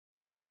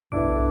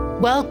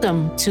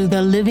Welcome to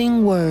the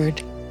Living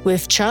Word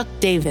with Chuck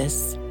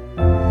Davis.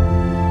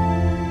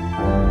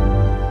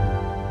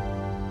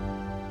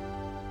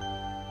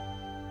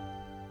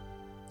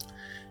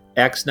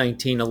 Acts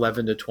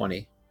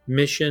 19:11-20,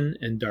 Mission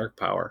and Dark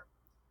Power.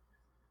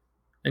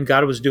 And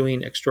God was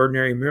doing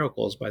extraordinary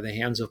miracles by the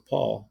hands of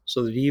Paul,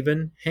 so that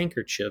even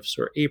handkerchiefs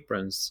or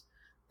aprons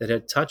that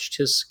had touched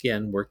his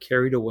skin were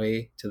carried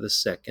away to the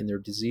sick, and their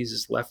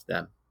diseases left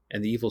them,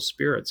 and the evil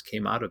spirits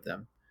came out of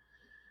them.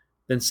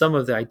 Then some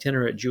of the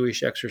itinerant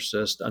Jewish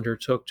exorcists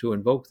undertook to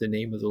invoke the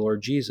name of the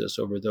Lord Jesus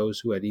over those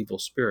who had evil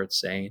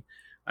spirits, saying,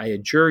 "I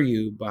adjure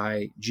you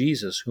by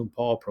Jesus whom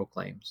Paul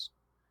proclaims."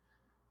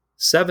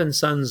 7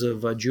 sons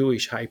of a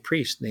Jewish high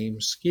priest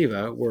named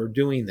Sceva were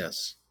doing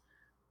this.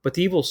 But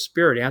the evil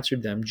spirit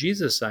answered them,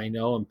 "Jesus I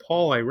know, and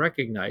Paul I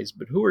recognize,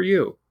 but who are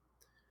you?"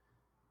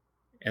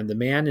 And the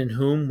man in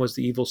whom was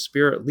the evil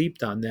spirit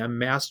leaped on them,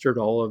 mastered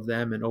all of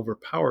them, and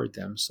overpowered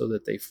them, so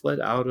that they fled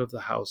out of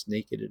the house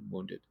naked and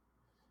wounded.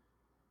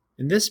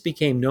 And this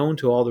became known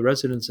to all the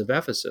residents of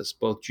Ephesus,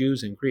 both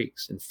Jews and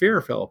Greeks, and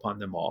fear fell upon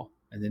them all,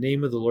 and the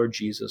name of the Lord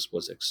Jesus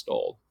was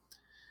extolled.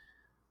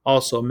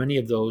 Also, many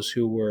of those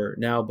who were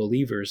now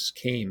believers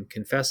came,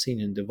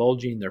 confessing and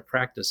divulging their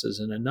practices,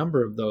 and a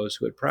number of those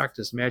who had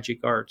practiced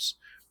magic arts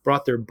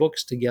brought their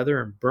books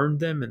together and burned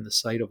them in the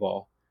sight of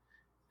all.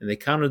 And they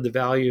counted the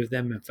value of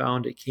them and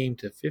found it came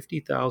to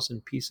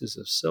 50,000 pieces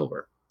of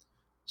silver.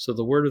 So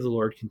the word of the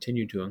Lord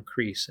continued to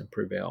increase and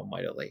prevail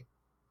mightily.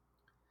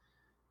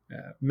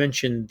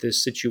 Mentioned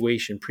this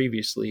situation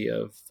previously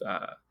of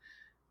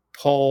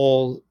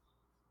Paul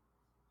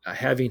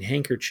having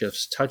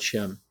handkerchiefs touch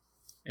him,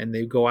 and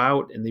they go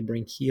out and they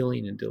bring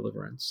healing and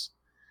deliverance.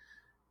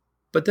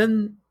 But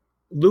then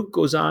Luke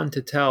goes on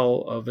to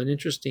tell of an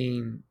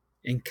interesting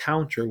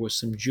encounter with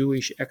some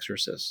Jewish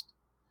exorcists.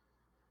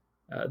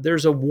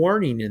 There's a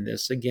warning in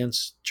this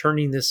against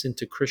turning this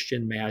into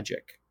Christian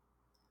magic.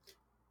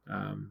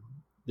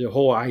 The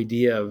whole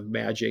idea of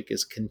magic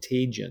is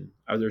contagion.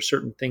 Are there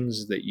certain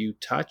things that you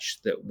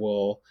touch that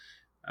will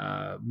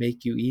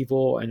make you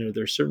evil? And are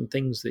there certain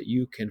things that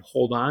you can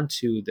hold on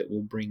to that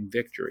will bring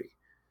victory?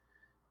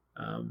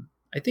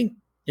 I think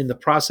in the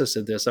process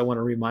of this, I want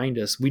to remind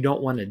us we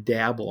don't want to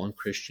dabble in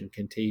Christian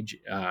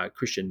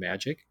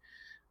magic,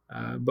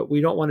 but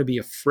we don't want to be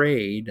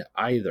afraid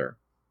either.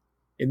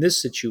 In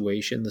this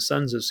situation, the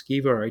sons of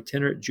Sceva are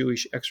itinerant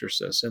Jewish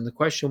exorcists, and the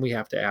question we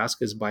have to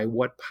ask is, by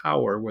what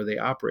power were they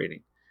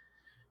operating?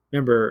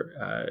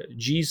 Remember,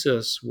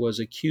 Jesus was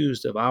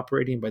accused of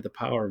operating by the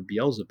power of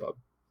Beelzebub.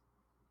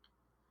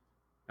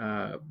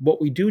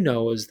 What we do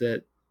know is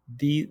that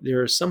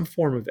there is some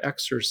form of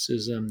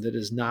exorcism that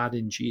is not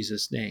in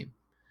Jesus' name.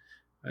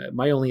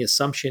 My only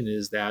assumption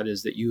is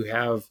that you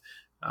have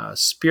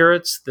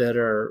spirits that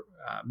are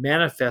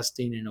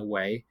manifesting in a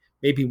way,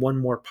 maybe one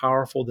more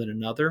powerful than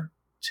another,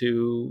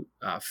 to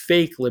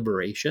fake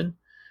liberation,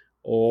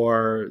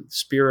 or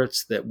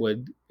spirits that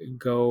would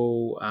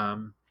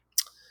go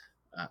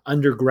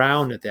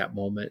underground at that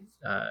moment,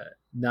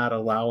 not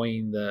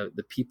allowing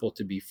the people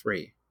to be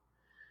free.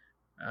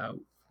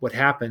 What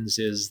happens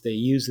is they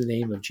use the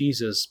name of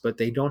Jesus, but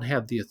they don't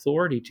have the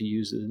authority to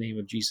use the name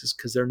of Jesus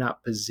because they're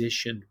not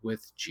positioned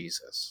with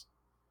Jesus.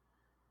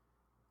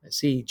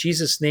 See,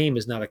 Jesus' name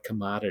is not a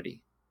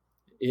commodity.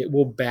 It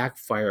will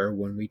backfire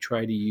when we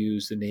try to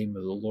use the name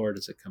of the Lord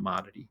as a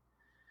commodity.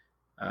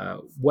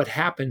 What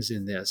happens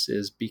in this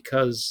is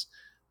because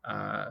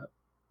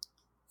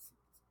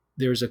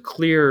there's a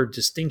clear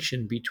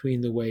distinction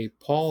between the way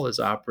Paul is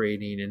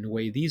operating and the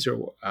way these are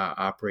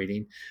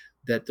operating,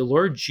 that the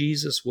Lord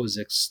Jesus was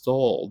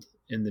extolled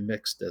in the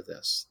midst of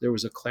this. There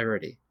was a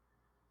clarity.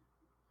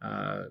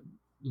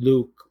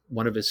 Luke,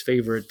 one of his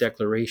favorite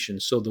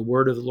declarations, so the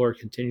word of the Lord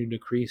continued to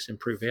increase and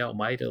prevail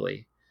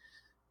mightily.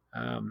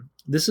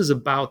 This is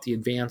about the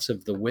advance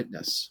of the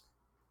witness.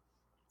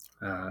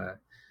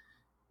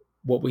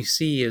 What we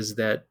see is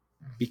that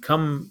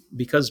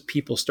because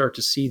people start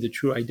to see the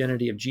true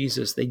identity of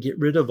Jesus, they get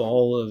rid of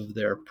all of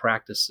their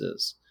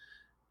practices,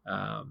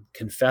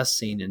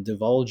 confessing and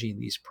divulging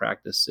these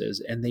practices,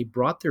 and they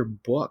brought their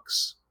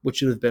books,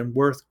 which would have been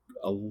worth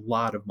a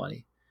lot of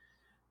money.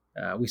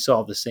 We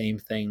saw the same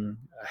thing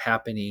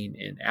happening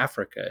in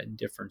Africa in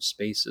different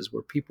spaces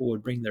where people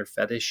would bring their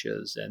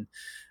fetishes. And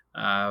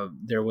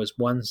there was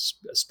one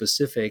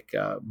specific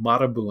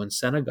Marabout in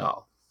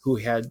Senegal who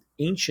had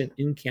ancient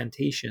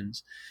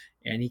incantations,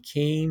 and he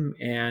came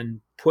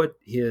and put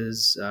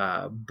his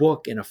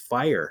book in a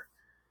fire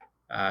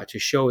to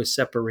show his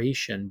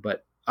separation.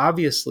 But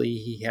obviously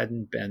he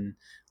hadn't been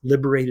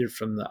liberated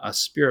from a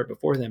spirit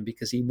before then,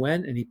 because he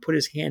went and he put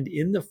his hand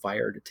in the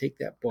fire to take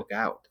that book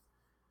out.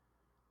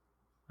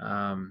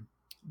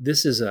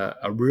 This is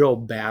a real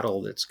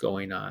battle that's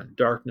going on.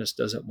 Darkness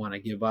doesn't want to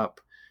give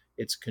up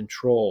its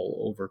control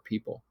over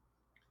people.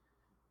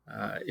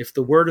 If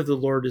the word of the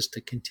Lord is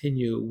to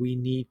continue, we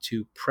need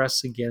to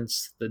press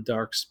against the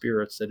dark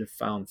spirits that have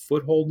found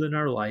foothold in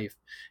our life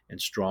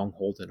and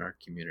stronghold in our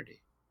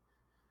community.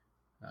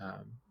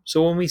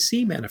 So when we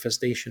see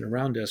manifestation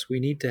around us, we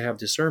need to have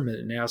discernment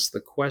and ask the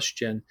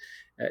question,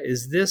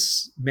 is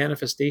this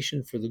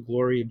manifestation for the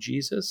glory of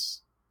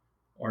Jesus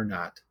or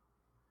not?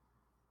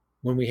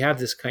 When we have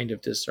this kind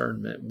of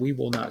discernment, we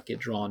will not get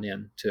drawn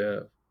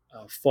into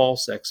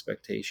false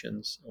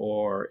expectations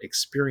or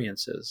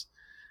experiences.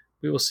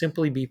 We will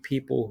simply be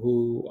people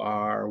who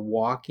are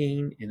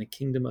walking in a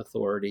kingdom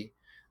authority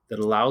that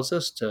allows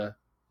us to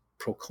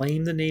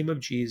proclaim the name of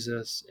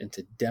Jesus and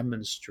to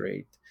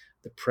demonstrate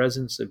the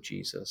presence of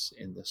Jesus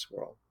in this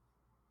world.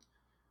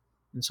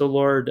 And so,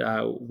 Lord,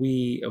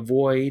 we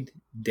avoid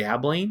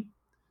dabbling,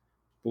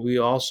 but we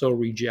also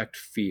reject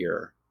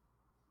fear.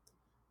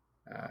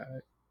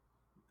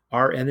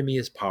 Our enemy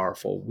is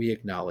powerful. We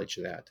acknowledge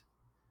that.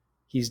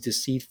 He's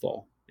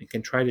deceitful and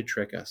can try to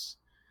trick us.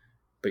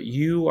 But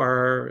you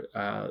are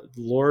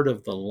Lord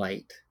of the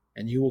light,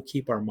 and you will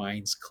keep our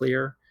minds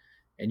clear,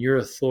 and your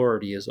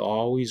authority is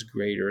always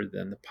greater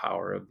than the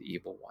power of the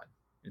evil one.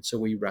 And so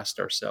we rest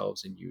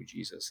ourselves in you,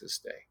 Jesus, this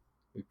day.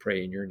 We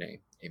pray in your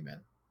name.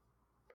 Amen.